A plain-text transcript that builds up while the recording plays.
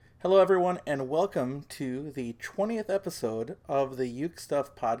Hello, everyone, and welcome to the 20th episode of the Uke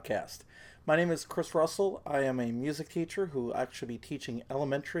Stuff podcast. My name is Chris Russell. I am a music teacher who will actually be teaching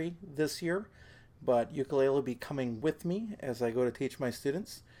elementary this year, but ukulele will be coming with me as I go to teach my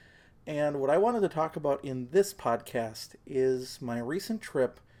students. And what I wanted to talk about in this podcast is my recent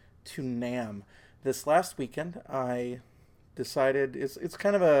trip to NAMM. This last weekend, I decided it's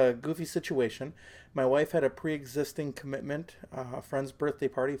kind of a goofy situation. My wife had a pre-existing commitment, a friend's birthday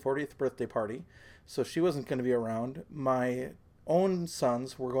party, 40th birthday party, so she wasn't going to be around. My own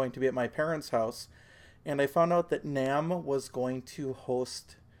sons were going to be at my parents' house, and I found out that NAMM was going to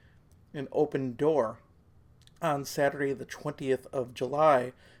host an open door on Saturday, the 20th of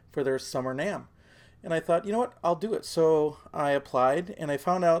July, for their summer NAMM. And I thought, you know what, I'll do it. So I applied, and I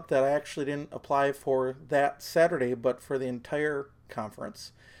found out that I actually didn't apply for that Saturday, but for the entire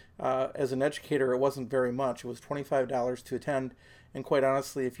conference. As an educator, it wasn't very much. It was $25 to attend. And quite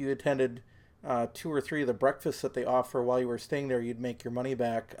honestly, if you attended 2 or 3 of the breakfasts that they offer while you were staying there, you'd make your money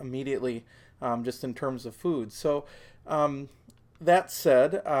back immediately, just in terms of food. So that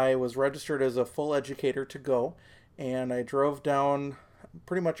said, I was registered as a full educator to go, and I drove down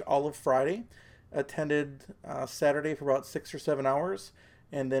pretty much all of Friday, attended Saturday for about 6 or 7 hours,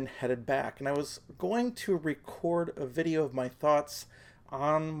 and then headed back. And I was going to record a video of my thoughts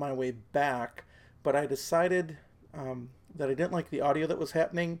on my way back, but I decided that I didn't like the audio that was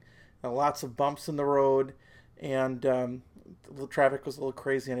happening. Lots of bumps in the road, and the traffic was a little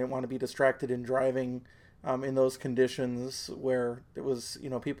crazy, and I didn't want to be distracted in driving in those conditions where it was,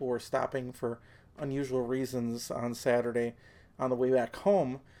 people were stopping for unusual reasons on Saturday on the way back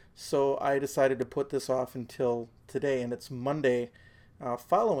home. So I decided to put this off until today, and it's Monday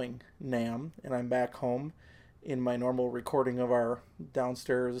following NAMM, and I'm back home in my normal recording of our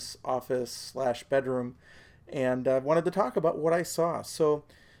downstairs office/bedroom, and I wanted to talk about what I saw. So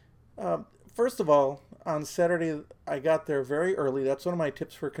first of all, on Saturday, I got there very early. That's one of my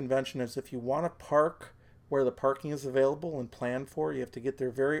tips for convention is if you want to park where the parking is available and planned for, you have to get there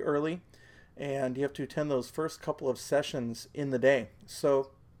very early, and you have to attend those first couple of sessions in the day.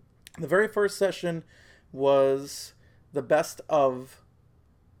 So the very first session was the best of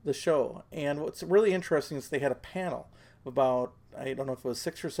the show. And what's really interesting is they had a panel of about, I don't know if it was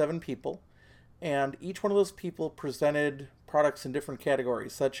 6 or 7 people. And each one of those people presented products in different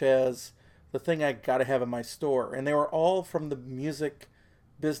categories, such as the thing I got to have in my store. And they were all from the music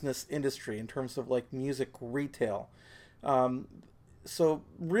business industry in terms of like music retail. So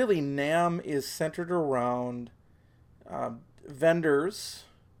really NAMM is centered around vendors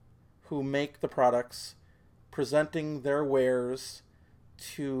who make the products, presenting their wares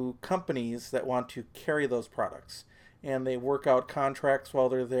to companies that want to carry those products. And they work out contracts while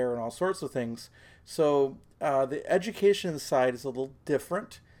they're there and all sorts of things. So the education side is a little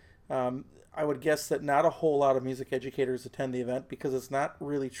different. I would guess that not a whole lot of music educators attend the event because it's not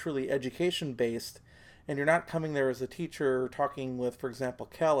really truly education based. And you're not coming there as a teacher talking with, for example,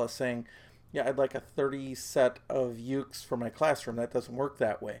 Kala saying, yeah, I'd like a 30 set of ukes for my classroom. That doesn't work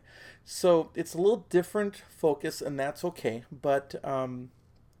that way. So it's a little different focus, and that's okay. But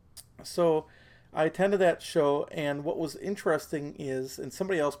so I attended that show, and what was interesting is, and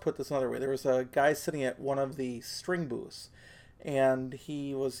somebody else put this another way, there was a guy sitting at one of the string booths, and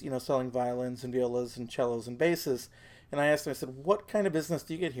he was, selling violins and violas and cellos and basses. And I asked him, I said, what kind of business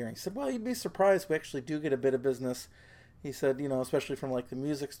do you get here? And he said, well, you'd be surprised. We actually do get a bit of business. He said, especially from like the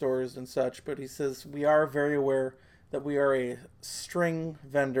music stores and such, but he says, we are very aware that we are a string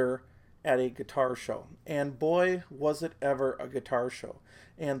vendor at a guitar show. And boy, was it ever a guitar show.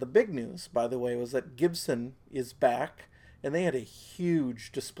 And the big news, by the way, was that Gibson is back, and they had a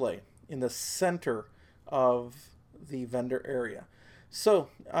huge display in the center of the vendor area. So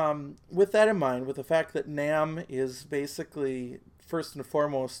with that in mind, with the fact that NAMM is basically first and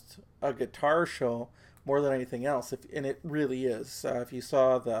foremost a guitar show, more than anything else, and it really is. If you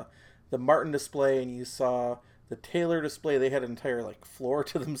saw the Martin display and you saw the Taylor display, they had an entire floor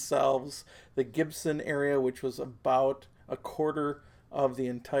to themselves. The Gibson area, which was about a quarter of the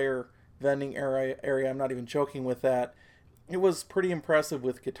entire vending area, I'm not even joking with that. It was pretty impressive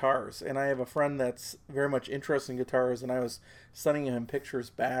with guitars, and I have a friend that's very much interested in guitars, and I was sending him pictures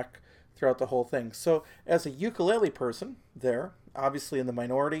back throughout the whole thing. So as a ukulele person there, obviously in the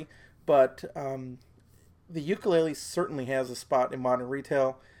minority, but the ukulele certainly has a spot in modern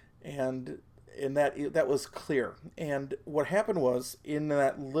retail, and that was clear. And what happened was, in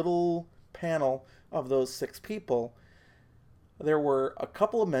that little panel of those 6 people, there were a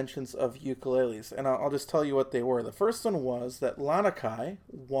couple of mentions of ukuleles, and I'll just tell you what they were. The first one was that Lanakai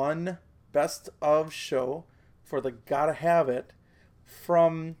won Best of Show for the Gotta Have It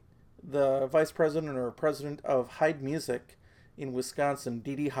from the vice president or president of Hyde Music in Wisconsin,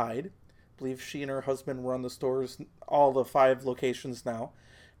 Dee Dee Hyde. I believe she and her husband run the stores, all the 5 locations now.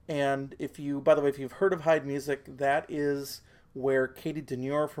 And if you, by the way, if you've heard of Hyde Music, that is where Katie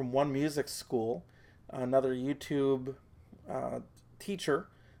Denure from One Music School, another YouTube teacher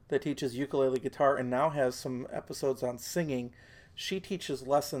that teaches ukulele guitar and now has some episodes on singing, she teaches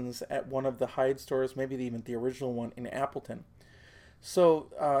lessons at one of the Hyde stores, maybe even the original one in Appleton.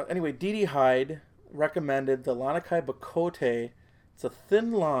 So anyway, Dee Dee Hyde recommended the Lanakai Bakote. It's a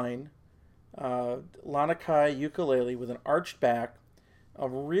thin line Lanakai ukulele with an arched back, a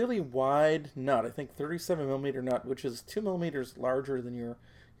really wide nut, I think 37 millimeter nut, which is 2 millimeters larger than your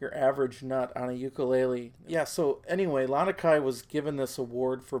average nut on a ukulele. Yeah, so anyway, Lanakai was given this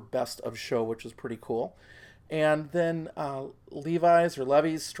award for Best of Show, which is pretty cool. And then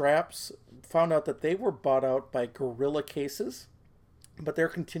Levi's straps found out that they were bought out by Gorilla Cases, but they're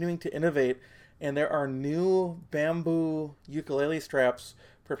continuing to innovate, and there are new bamboo ukulele straps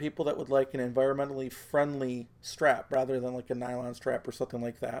for people that would like an environmentally friendly strap rather than like a nylon strap or something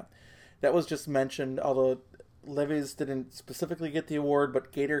like that. That was just mentioned, although Levi's didn't specifically get the award,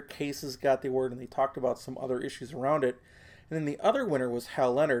 but Gator Cases got the award, and they talked about some other issues around it. And then the other winner was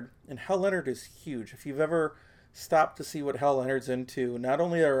Hal Leonard, and Hal Leonard is huge. If you've ever stopped to see what Hal Leonard's into, not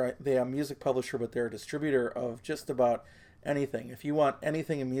only are they a music publisher, but they're a distributor of just about anything. If you want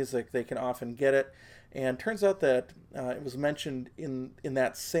anything in music, they can often get it. And turns out that it was mentioned in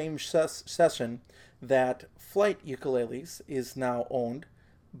that same session that Flight Ukuleles is now owned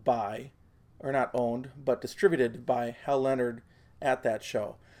by, or not owned, but distributed by Hal Leonard at that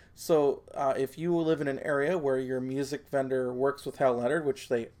show. So if you live in an area where your music vendor works with Hal Leonard, which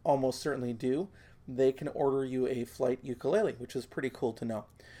they almost certainly do, they can order you a Flight ukulele, which is pretty cool to know.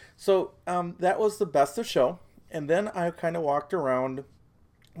 So that was the Best of Show. And then I kind of walked around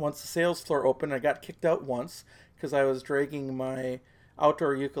once the sales floor opened. I got kicked out once because I was dragging my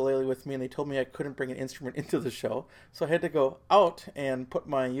outdoor ukulele with me, and they told me I couldn't bring an instrument into the show. So I had to go out and put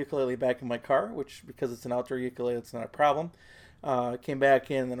my ukulele back in my car, which, because it's an outdoor ukulele, it's not a problem. Came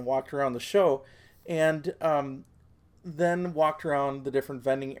back in and then walked around the show, and then walked around the different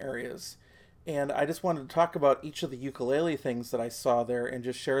vending areas. And I just wanted to talk about each of the ukulele things that I saw there and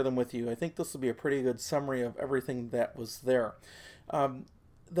just share them with you. I think this will be a pretty good summary of everything that was there.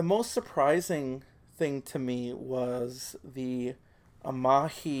 The most surprising thing to me was the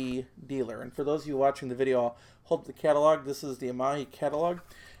Amahi dealer. And for those of you watching the video, I'll hold the catalog. This is the Amahi catalog.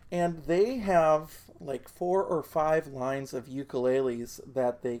 And they have like 4 or 5 lines of ukuleles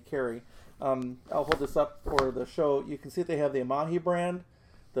that they carry. I'll hold this up for the show. You can see they have the Amahi brand,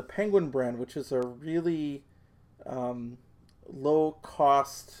 the Penguin brand, which is a really low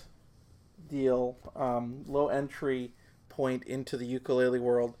cost deal, low entry point into the ukulele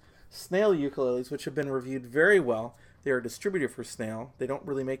world. Snail ukuleles, which have been reviewed very well. They are a distributor for Snail. They don't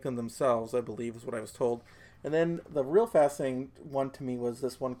really make them themselves, I believe, is what I was told. And then the real fascinating one to me was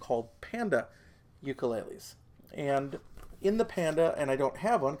this one called Panda ukuleles. And in the Panda, and I don't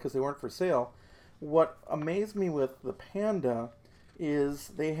have one because they weren't for sale, what amazed me with the Panda is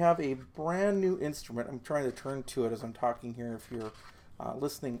they have a brand new instrument. I'm trying to turn to it as I'm talking here. If you're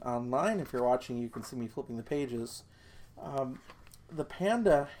listening online, if you're watching, you can see me flipping the pages. The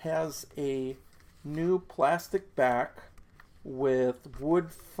Panda has a new plastic back with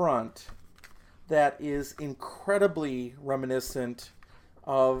wood front that is incredibly reminiscent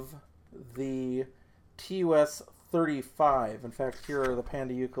of the TUS 35. In fact, here are the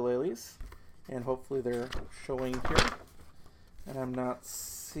Panda ukuleles, and hopefully they're showing here. And I'm not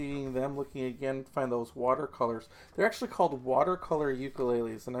seeing them. Looking again to find those watercolors. They're actually called watercolor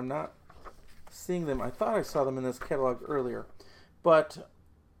ukuleles, and I'm not seeing them. I thought I saw them in this catalog earlier. But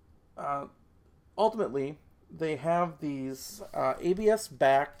ultimately, they have these ABS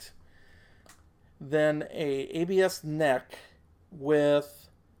backed, then a ABS neck with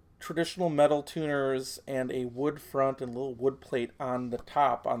traditional metal tuners and a wood front and a little wood plate on the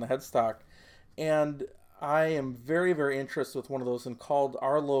top, on the headstock. And I am very, very interested with one of those and called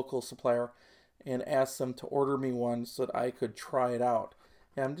our local supplier and asked them to order me one so that I could try it out.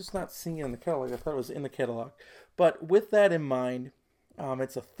 And I'm just not seeing it in the catalog. I thought it was in the catalog. But with that in mind,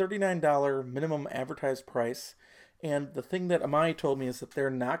 it's a $39 minimum advertised price. And the thing that Amai told me is that they're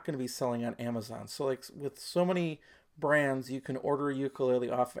not going to be selling on Amazon. So like with so many brands, you can order a ukulele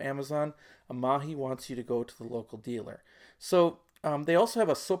off of Amazon. Amahi wants you to go to the local dealer. So they also have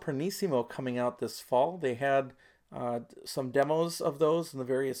a Sopranissimo coming out this fall. They had some demos of those in the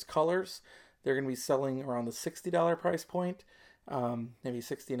various colors. They're going to be selling around the $60 price point, maybe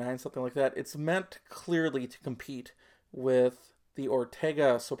 $69, something like that. It's meant clearly to compete with the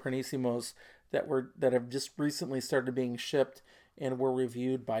Ortega Sopranissimos that have just recently started being shipped and were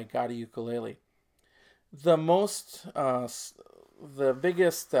reviewed by Gotti Ukulele. The most, the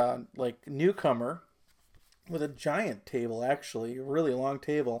biggest like newcomer with a giant table, actually, a really long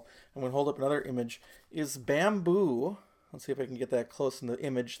table. I'm going to hold up another image, is Bamboo. Let's see if I can get that close in the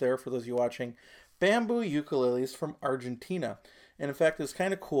image there for those of you watching. Bamboo ukuleles from Argentina. And in fact, it's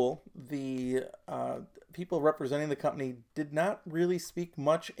kind of cool. The people representing the company did not really speak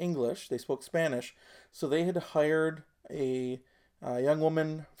much English. They spoke Spanish. So they had hired a young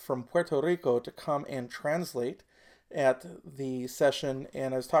woman from Puerto Rico to come and translate at the session,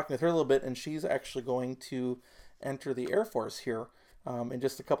 and I was talking with her a little bit, and she's actually going to enter the Air Force here in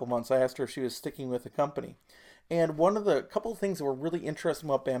just a couple months. I asked her if she was sticking with the company. And one of the couple of things that were really interesting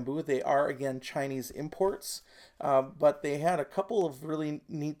about Bamboo, they are, again, Chinese imports, but they had a couple of really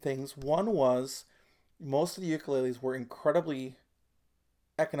neat things. One was most of the ukuleles were incredibly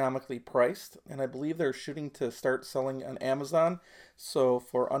economically priced, and I believe they're shooting to start selling on Amazon. So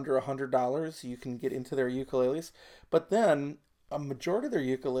for under $100, you can get into their ukuleles. But then a majority of their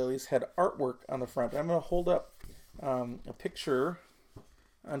ukuleles had artwork on the front. I'm going to hold up a picture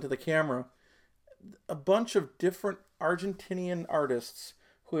onto the camera. A bunch of different Argentinian artists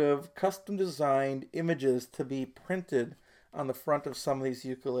who have custom designed images to be printed on the front of some of these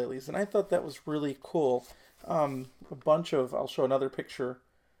ukuleles, and I thought that was really cool. A bunch of, I'll show another picture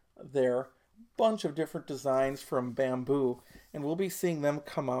there, bunch of different designs from Bamboo, and we'll be seeing them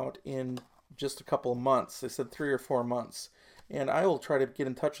come out in just a couple of months. They said 3 or 4 months, and I will try to get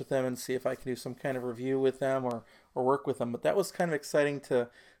in touch with them and see if I can do some kind of review with them or work with them. But that was kind of exciting to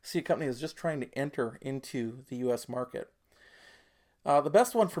see a company that's just trying to enter into the U.S. market. The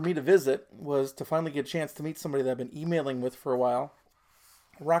best one for me to visit was to finally get a chance to meet somebody that I've been emailing with for a while.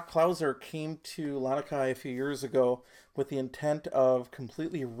 Rock Clauser came to Lanakai a few years ago with the intent of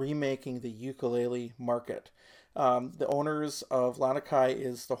completely remaking the ukulele market. The owners of Lanakai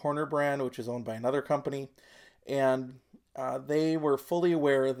is the Horner brand, which is owned by another company, and they were fully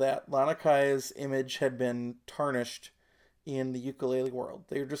aware that Lanakai's image had been tarnished in the ukulele world.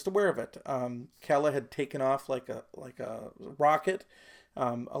 They were just aware of it. Kala had taken off like a rocket.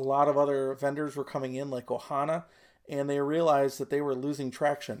 A lot of other vendors were coming in, like Ohana, and they realized that they were losing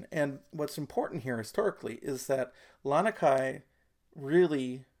traction. And what's important here historically is that Lanakai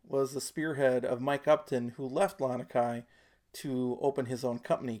really was the spearhead of Mike Upton, who left Lanakai to open his own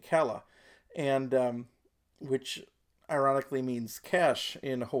company, Kala, and which ironically means cash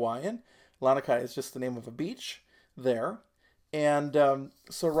in Hawaiian. Lanakai is just the name of a beach there. And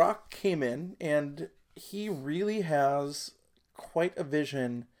so Rock came in, and he really has quite a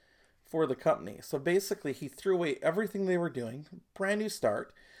vision for the company. So basically, he threw away everything they were doing, brand new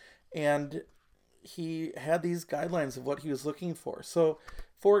start, and he had these guidelines of what he was looking for. So,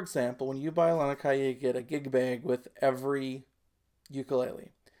 for example, when you buy a Lanakai, you get a gig bag with every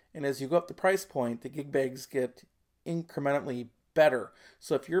ukulele. And as you go up the price point, the gig bags get incrementally better.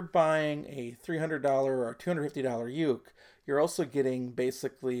 So if you're buying a $300 or $250 uke, you're also getting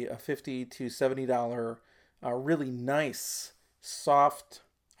basically a $50 to $70 really nice, soft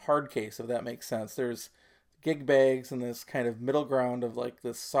hard case, if that makes sense. There's gig bags and this kind of middle ground of like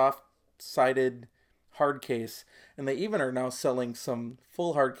this soft-sided hard case. And they even are now selling some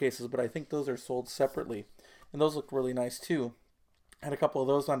full hard cases, but I think those are sold separately. And those look really nice too. I had a couple of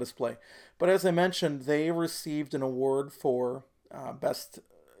those on display. But as I mentioned, they received an award for Best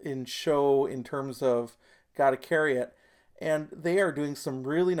in Show in terms of Gotta Carry It. And they are doing some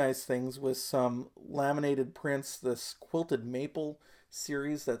really nice things with some laminated prints, this quilted maple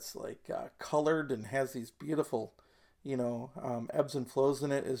series that's like colored and has these beautiful, ebbs and flows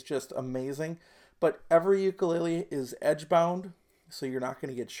in it is just amazing. But every ukulele is edge bound, so you're not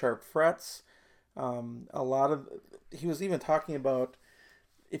going to get sharp frets. He was even talking about,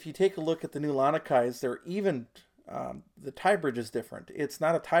 if you take a look at the new Lanakais, they're even, the tie bridge is different. It's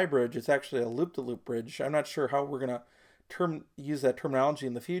not a tie bridge, it's actually a loop-to-loop bridge. I'm not sure how we're going to use that terminology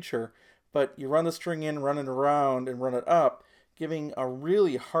in the future, but you run the string in, run it around, and run it up, giving a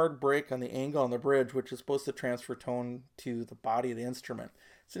really hard break on the angle on the bridge, which is supposed to transfer tone to the body of the instrument.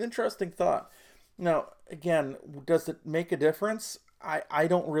 It's an interesting thought. Now, again, does it make a difference? I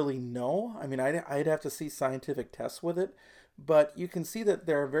don't really know. I mean, I'd have to see scientific tests with it, but you can see that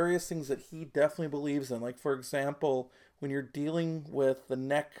there are various things that he definitely believes in. Like, for example, when you're dealing with the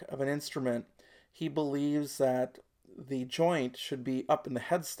neck of an instrument, he believes that the joint should be up in the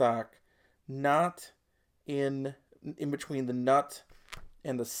headstock, not in between the nut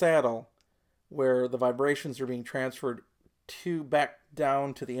and the saddle, where the vibrations are being transferred back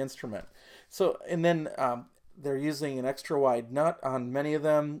down to the instrument. So, and then they're using an extra wide nut on many of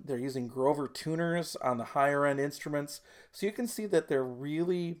them. They're using Grover tuners on the higher end instruments. So you can see that they're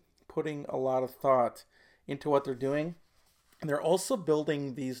really putting a lot of thought into what they're doing. And they're also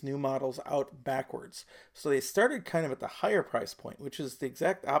building these new models out backwards. So they started kind of at the higher price point, which is the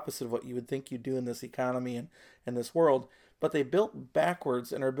exact opposite of what you would think you'd do in this economy and this world. But they built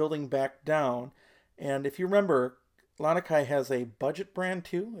backwards and are building back down. And if you remember, Lana Kai has a budget brand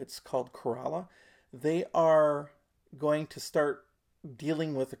too. It's called Kerala. They are going to start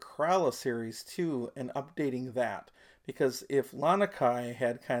dealing with the Kerala series too and updating that. Because if Lana Kai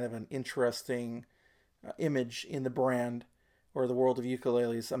had kind of an interesting image in the brand or the world of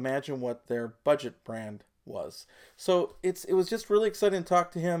ukuleles, imagine what their budget brand was. So it was just really exciting to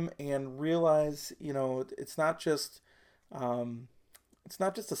talk to him and realize, um, it's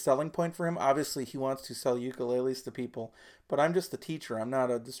not just a selling point for him. Obviously, he wants to sell ukuleles to people, but I'm just a teacher. I'm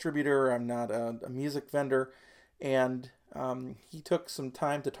not a distributor. I'm not a music vendor. And he took some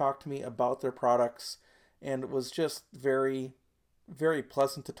time to talk to me about their products, and it was just very, very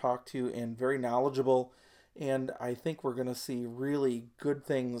pleasant to talk to and very knowledgeable. And I think we're going to see really good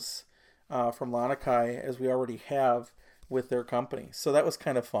things from Lana Kai as we already have with their company. So that was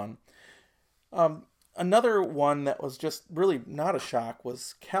kind of fun. Another one that was just really not a shock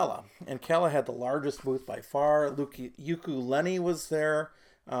was Kala. And Kala had the largest booth by far. Yuku Lenny was there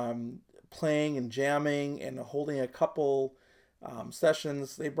playing and jamming and holding a couple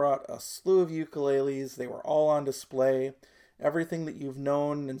sessions. They brought a slew of ukuleles. They were all on display. Everything that you've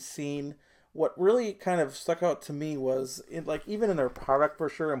known and seen. What really kind of stuck out to me was, even in their product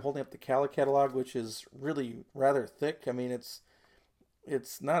brochure, I'm holding up the Kala catalog, which is really rather thick. I mean, it's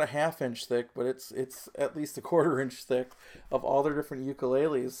not a half-inch thick, but it's at least a quarter-inch thick of all their different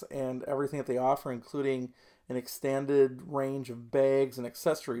ukuleles and everything that they offer, including an extended range of bags and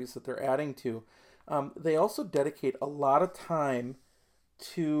accessories that they're adding to. They also dedicate a lot of time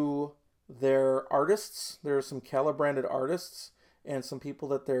to their artists. There are some Kala branded artists and some people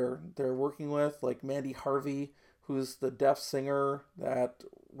that they're working with, like Mandy Harvey, who's the deaf singer that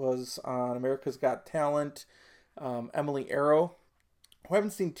was on America's Got Talent, Emily Arrow, who I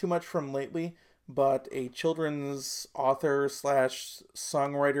haven't seen too much from lately, but a children's author slash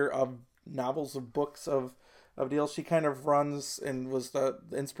songwriter of novels, of books, of deals. She kind of runs and was the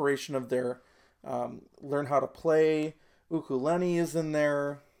inspiration of their Learn How to Play. Ukulele is in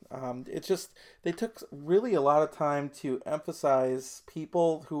there. It's just, they took really a lot of time to emphasize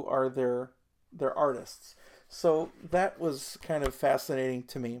people who are their artists. So that was kind of fascinating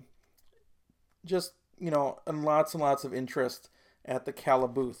to me. Just, and lots of interest at the Kala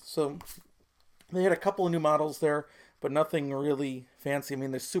booth. So they had a couple of new models there, but nothing really fancy. I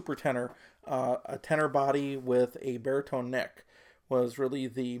mean, the super tenor, a tenor body with a baritone neck was really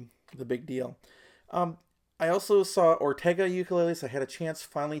the big deal. I also saw Ortega ukuleles. I had a chance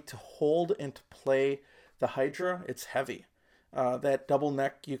finally to hold and to play the Hydra. It's heavy. That double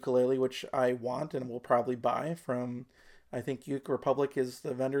neck ukulele, which I want and will probably buy from, I think Uke Republic is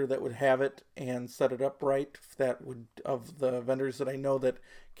the vendor that would have it and set it up right. That would, of the vendors that I know that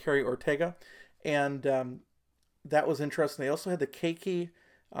carry Ortega. And that was interesting. They also had the Keiki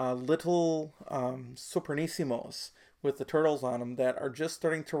little Soprannissimos with the turtles on them that are just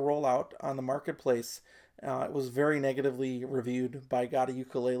starting to roll out on the marketplace. It was very negatively reviewed by Gata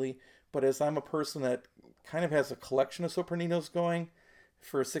Ukulele, but as I'm a person that kind of has a collection of Sopraninos going,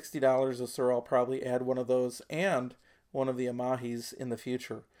 for $60 or so, I'll probably add one of those and one of the Amahis in the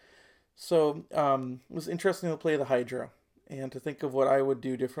future. So it was interesting to play the Hydra and to think of what I would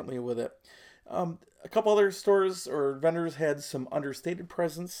do differently with it. A couple other stores or vendors had some understated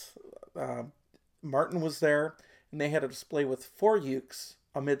presence. Martin was there, and they had a display with 4 ukes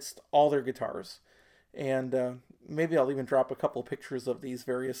amidst all their guitars. And maybe I'll even drop a couple pictures of these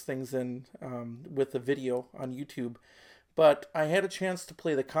various things in with the video on YouTube. But I had a chance to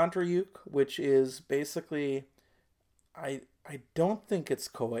play the Contra uke, which is basically, I don't think it's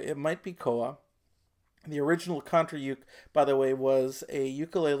Koa. It might be Koa. The original Contra uke, by the way, was a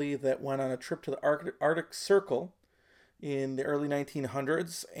ukulele that went on a trip to the Arctic Circle in the early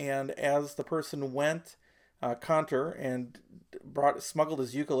 1900s. And as the person went, Contra, and smuggled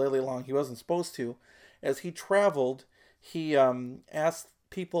his ukulele along, he wasn't supposed to. As he traveled, he asked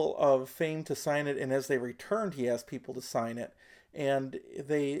people of fame to sign it, and as they returned, he asked people to sign it. And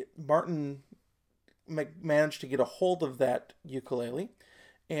Martin managed to get a hold of that ukulele,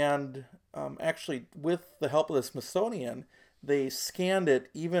 and actually, with the help of the Smithsonian, they scanned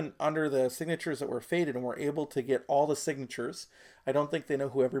it even under the signatures that were faded and were able to get all the signatures. I don't think they know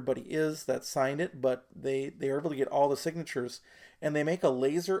who everybody is that signed it, but they are able to get all the signatures, and they make a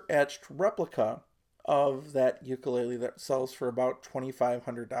laser etched replica of that ukulele that sells for about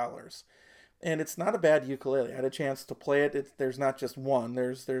 $2,500. And it's not a bad ukulele. I had a chance to play it. There's not just one.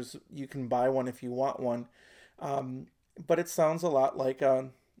 There's you can buy one if you want one, um, but it sounds a lot like a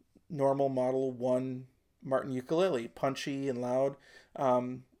normal Model One Martin ukulele, punchy and loud.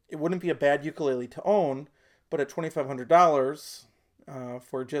 It wouldn't be a bad ukulele to own, but at $2,500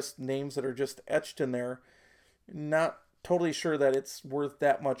 for just names that are just etched in there, not totally sure that it's worth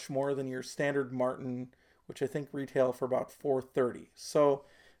that much more than your standard Martin, which I think retail for about 430. So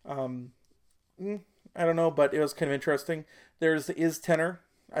um, I don't know, but it was kind of interesting. There's the Is Tenor.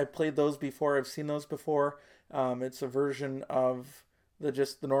 I've played those before. I've seen those before. It's a version of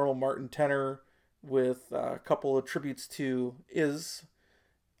the normal Martin tenor with a couple of tributes to Is.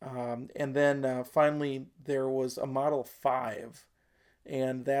 And then finally there was a Model 5,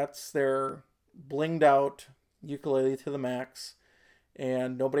 and that's their blinged out ukulele to the max.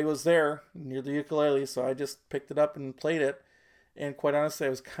 And nobody was there near the ukulele, so I just picked it up and played it. And quite honestly, I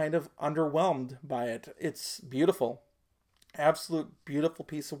was kind of underwhelmed by it. It's beautiful, absolute beautiful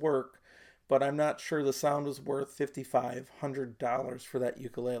piece of work, but I'm not sure the sound was worth $5,500 for that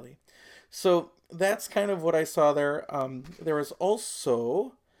ukulele. So that's kind of what I saw there. There was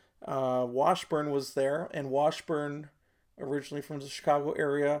also Washburn was there, and Washburn, originally from the Chicago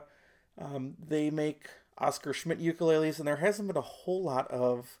area, they make Oscar Schmidt ukuleles, and there hasn't been a whole lot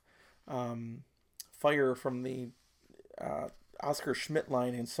of fire from the uh, Oscar Schmidt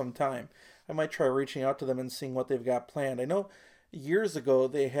line in some time. I might try reaching out to them and seeing what they've got planned. I know years ago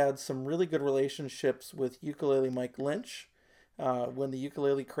they had some really good relationships with ukulele Mike Lynch when the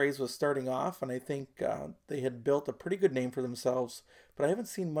ukulele craze was starting off, and I think they had built a pretty good name for themselves, but I haven't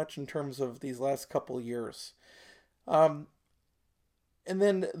seen much in terms of these last couple of years. Um, and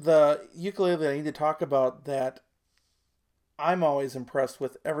then the ukulele that I need to talk about that I'm always impressed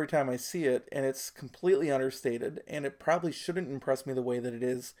with every time I see it, and it's completely understated, and it probably shouldn't impress me the way that it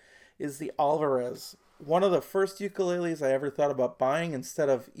is the Alvarez. One of the first ukuleles I ever thought about buying instead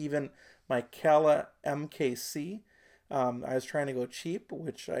of even my Kala MKC. I was trying to go cheap,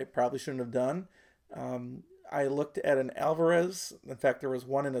 which I probably shouldn't have done. I looked at an Alvarez. In fact, there was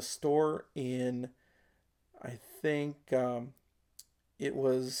one in a store in, I think it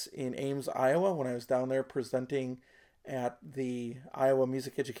was in Ames, Iowa, when I was down there presenting at the Iowa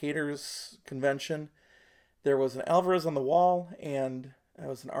Music Educators Convention. There was an Alvarez on the wall, and it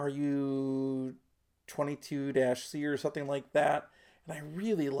was an RU 22-C or something like that. And I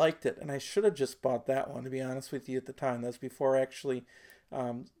really liked it, and I should have just bought that one, to be honest with you, at the time. That's before I actually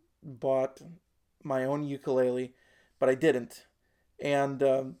bought my own ukulele, but I didn't.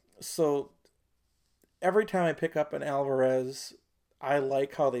 And so every time I pick up an Alvarez, I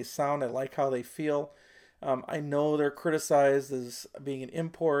like how they sound, I like how they feel. I know they're criticized as being an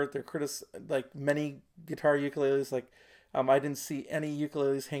import. Like many guitar ukuleles. Like I didn't see any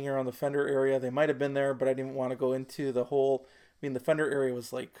ukuleles hanging around the Fender area. They might have been there, but I didn't want to go into the whole. I mean, the Fender area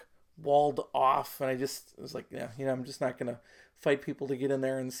was like walled off, and I just was like, yeah, I'm just not gonna fight people to get in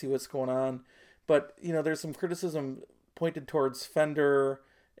there and see what's going on. But there's some criticism pointed towards Fender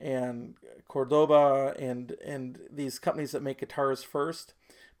and Cordoba and these companies that make guitars first.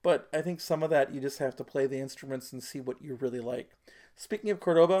 But I think some of that you just have to play the instruments and see what you really like. Speaking of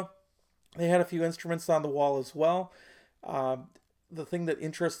Cordoba, they had a few instruments on the wall as well. Uh, the thing that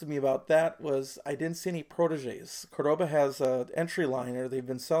interested me about that was I didn't see any proteges. Cordoba has an entry line, or they've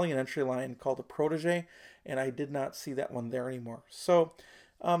been selling an entry line called a protege, and I did not see that one there anymore. So,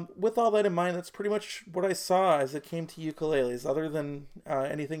 with all that in mind, that's pretty much what I saw as it came to ukuleles. Other than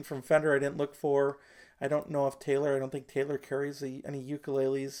anything from Fender, I didn't look for. I don't know if Taylor. I don't think Taylor carries any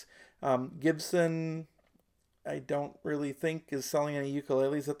ukuleles. Gibson, I don't really think is selling any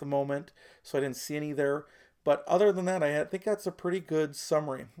ukuleles at the moment, so I didn't see any there. But other than that, I think that's a pretty good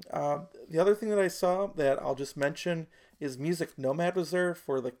summary. The other thing that I saw that I'll just mention is Music Nomad was there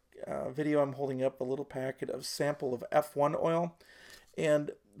for the video. I'm holding up a little packet of sample of F1 oil. And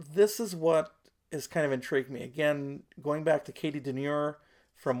this is what has kind of intrigued me. Again, going back to Katie Demure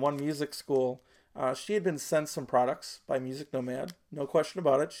from One Music School, she had been sent some products by Music Nomad. No question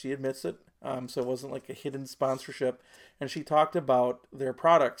about it. She admits it. So it wasn't like a hidden sponsorship. And she talked about their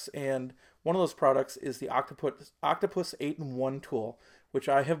products. And one of those products is the Octopus 8-in-1 tool, which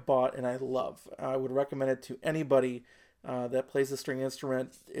I have bought and I love. I would recommend it to anybody that plays a string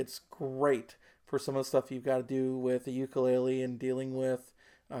instrument. It's great for some of the stuff you've got to do with a ukulele and dealing with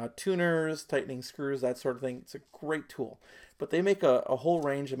tuners, tightening screws, that sort of thing. It's a great tool. But they make a whole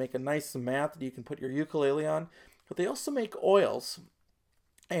range. They make a nice mat that you can put your ukulele on. But they also make oils.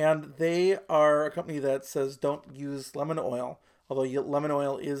 And they are a company that says don't use lemon oil although lemon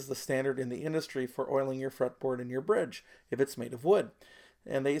oil is the standard in the industry for oiling your fretboard and your bridge if it's made of wood.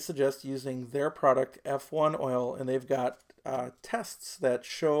 And they suggest using their product, F1 oil, and they've got tests that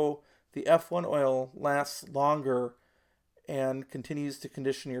show the F1 oil lasts longer and continues to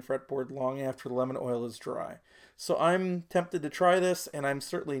condition your fretboard long after the lemon oil is dry. So I'm tempted to try this, and I'm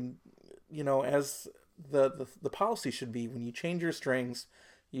certainly, as the policy should be, when you change your strings,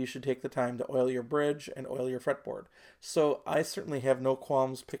 you should take the time to oil your bridge and oil your fretboard. So I certainly have no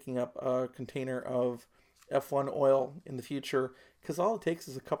qualms picking up a container of F1 oil in the future, because all it takes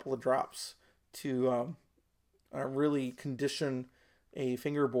is a couple of drops to really condition a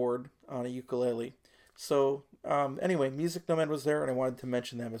fingerboard on a ukulele. So anyway, Music Nomad was there, and I wanted to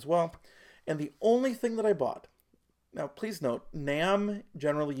mention them as well. And the only thing that I bought, now please note, NAMM,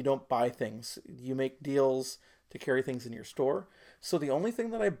 generally you don't buy things. You make deals to carry things in your store. So the only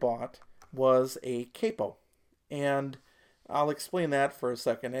thing that I bought was a capo. And I'll explain that for a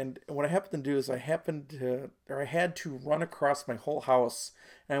second. And what I happened to do is I had to run across my whole house.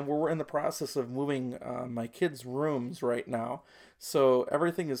 And we're in the process of moving my kids' rooms right now. So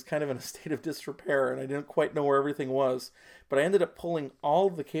everything is kind of in a state of disrepair, and I didn't quite know where everything was. But I ended up pulling all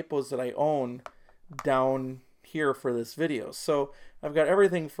of the capos that I own down here for this video. So I've got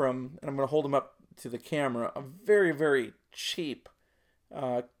everything from, and I'm going to hold them up to the camera, a very, very cheap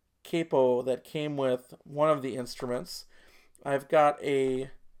capo that came with one of the instruments. I've got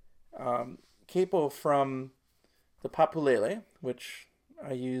a capo from the Papulele, which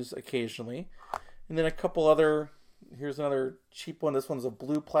I use occasionally. And then a couple other, here's another cheap one. This one's a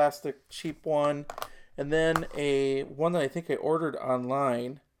blue plastic cheap one. And then one that I think I ordered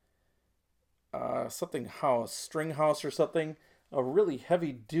online, something house, string house or something, a really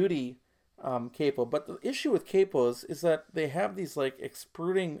heavy duty capo. But the issue with capos is that they have these like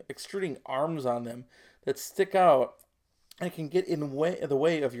extruding arms on them that stick out and can get in the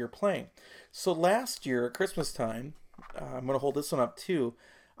way of your playing. So last year at Christmas time, I'm going to hold this one up too,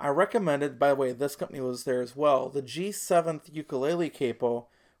 I recommended, by the way, this company was there as well, the G7th ukulele capo,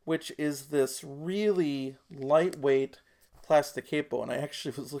 which is this really lightweight plastic capo. And I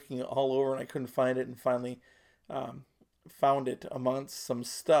actually was looking all over and I couldn't find it, and finally found it amongst some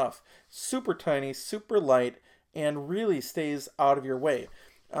stuff. Super tiny, super light, and really stays out of your way.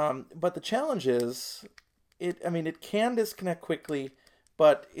 But the challenge is, it can disconnect quickly,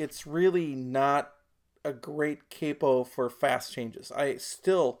 but it's really not a great capo for fast changes. I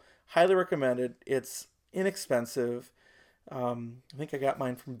still highly recommend it. It's inexpensive. I think I got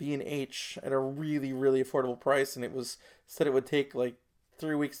mine from B&H at a really, really affordable price, and said it would take like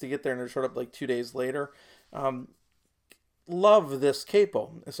 3 weeks to get there, and it showed up like 2 days later. Love this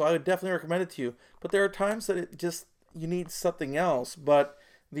capo, so I would definitely recommend it to you. But there are times that you need something else, but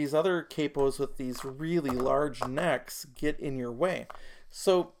these other capos with these really large necks get in your way.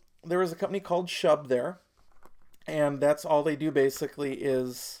 So there was a company called Shub there, and that's all they do basically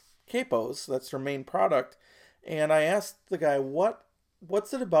is capos. That's their main product. And I asked the guy,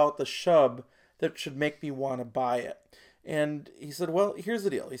 what's it about the Shub that should make me want to buy it? And he said, well, here's the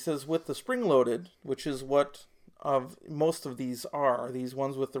deal. He says, with the spring-loaded, which is what most of these are, these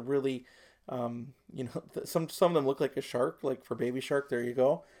ones with the really, some of them look like a shark, like for Baby Shark, there you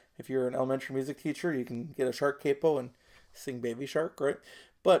go. If you're an elementary music teacher, you can get a shark capo and sing Baby Shark, right?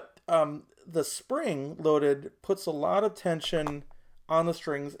 But the spring-loaded puts a lot of tension on the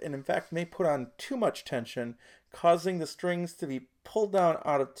strings, and in fact may put on too much tension, causing the strings to be pulled down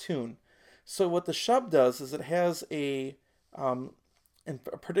out of tune. So what the Shub does is it has in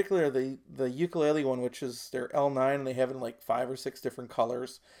particular the ukulele one, which is their L9, and they have it in like 5 or 6 different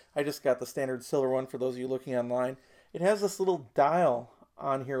colors. I just got the standard silver one for those of you looking online. It has this little dial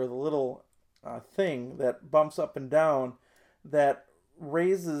on here with a little thing that bumps up and down that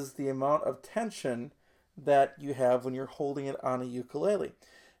raises the amount of tension that you have when you're holding it on a ukulele.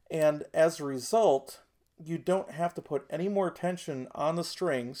 And as a result, you don't have to put any more tension on the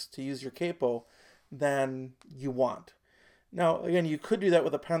strings to use your capo than you want. Now, again, you could do that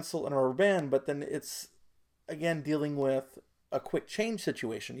with a pencil and a rubber band, but then it's, again, dealing with a quick change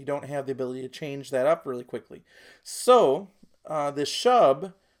situation. You don't have the ability to change that up really quickly. So, this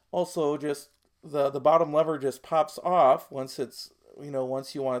Shub also just, the bottom lever just pops off once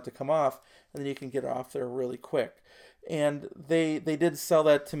once you want it to come off, and then you can get it off there really quick. And they did sell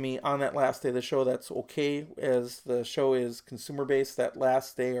that to me on that last day of the show. That's okay, as the show is consumer based that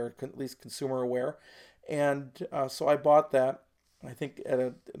last day, or at least consumer aware. And so I bought that, I think at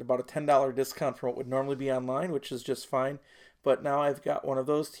about a $10 discount from what would normally be online, which is just fine. But now I've got one of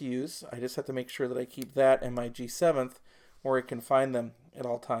those to use. I just have to make sure that I keep that and my G7th where I can find them at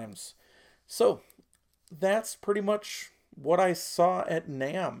all times. So that's pretty much what I saw at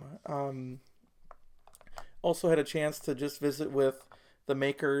NAMM. Also had a chance to just visit with the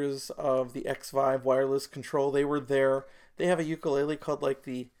makers of the X-Vive wireless control. They were there. They have a ukulele called like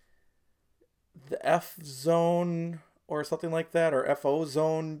the F Zone or something like that, or FO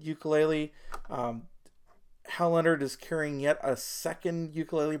Zone ukulele. Hal Leonard is carrying yet a second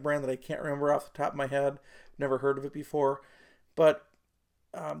ukulele brand that I can't remember off the top of my head. Never heard of it before. But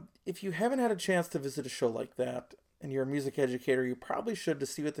if you haven't had a chance to visit a show like that and you're a music educator, you probably should, to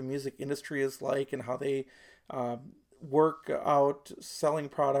see what the music industry is like and how they work out selling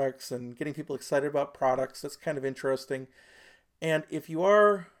products and getting people excited about products. That's kind of interesting. And if you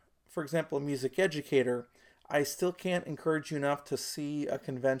are, for example, a music educator, I still can't encourage you enough to see a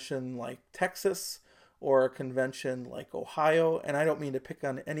convention like Texas or a convention like Ohio. And I don't mean to pick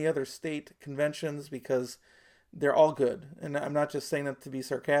on any other state conventions, because they're all good. And I'm not just saying that to be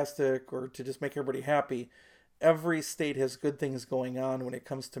sarcastic or to just make everybody happy. Every state has good things going on when it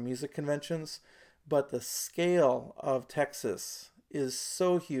comes to music conventions, but the scale of Texas is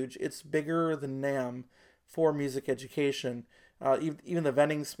so huge. It's bigger than NAMM for music education. Even the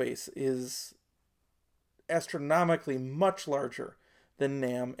vending space is astronomically much larger than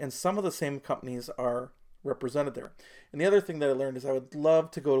NAMM, and some of the same companies are represented there. And the other thing that I learned is I would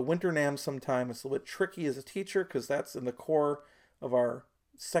love to go to Winter NAMM sometime. It's a little bit tricky as a teacher because that's in the core of our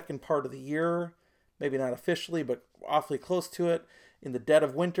second part of the year. Maybe not officially, but awfully close to it, in the dead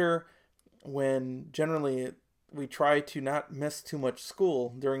of winter, when generally we try to not miss too much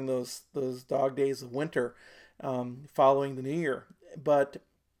school during those dog days of winter following the new year. But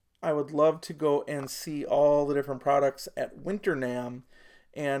I would love to go and see all the different products at Winter NAMM,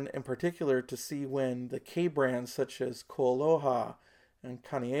 and in particular to see when the K brands such as Koaloha and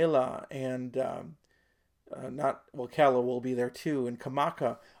Kaniela and Kala will be there too, and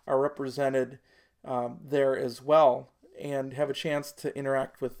Kamaka are represented there as well, and have a chance to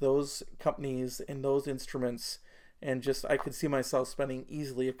interact with those companies and those instruments. And just, I could see myself spending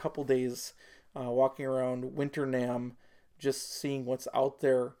easily a couple days walking around Winter NAMM, just seeing what's out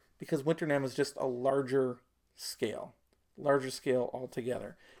there, because Winter NAMM is just a larger scale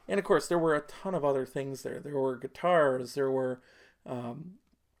altogether. And of course, there were a ton of other things there. There were guitars, there were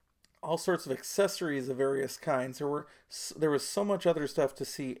all sorts of accessories of various kinds. There was so much other stuff to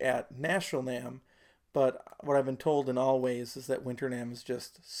see at National NAMM, but what I've been told in all ways is that Winter NAMM is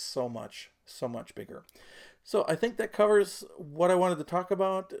just so much bigger. So I think that covers what I wanted to talk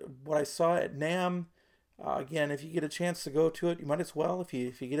about, what I saw at NAMM. Again, if you get a chance to go to it, you might as well. If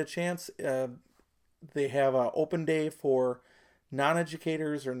you get a chance, they have an open day for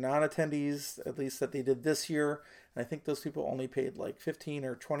non-educators or non-attendees, at least that they did this year. And I think those people only paid like $15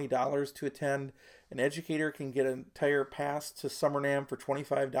 or $20 to attend. An educator can get an entire pass to Summer NAMM for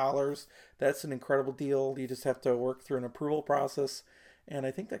 $25. That's an incredible deal. You just have to work through an approval process. And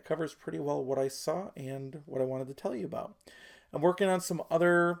I think that covers pretty well what I saw and what I wanted to tell you about. I'm working on some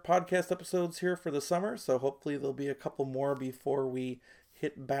other podcast episodes here for the summer, so hopefully there'll be a couple more before we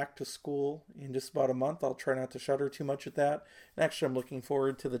hit back to school in just about a month. I'll try not to shudder too much at that. And actually, I'm looking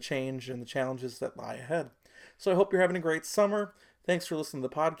forward to the change and the challenges that lie ahead. So I hope you're having a great summer. Thanks for listening to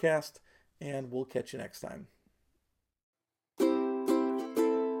the podcast, and we'll catch you next time.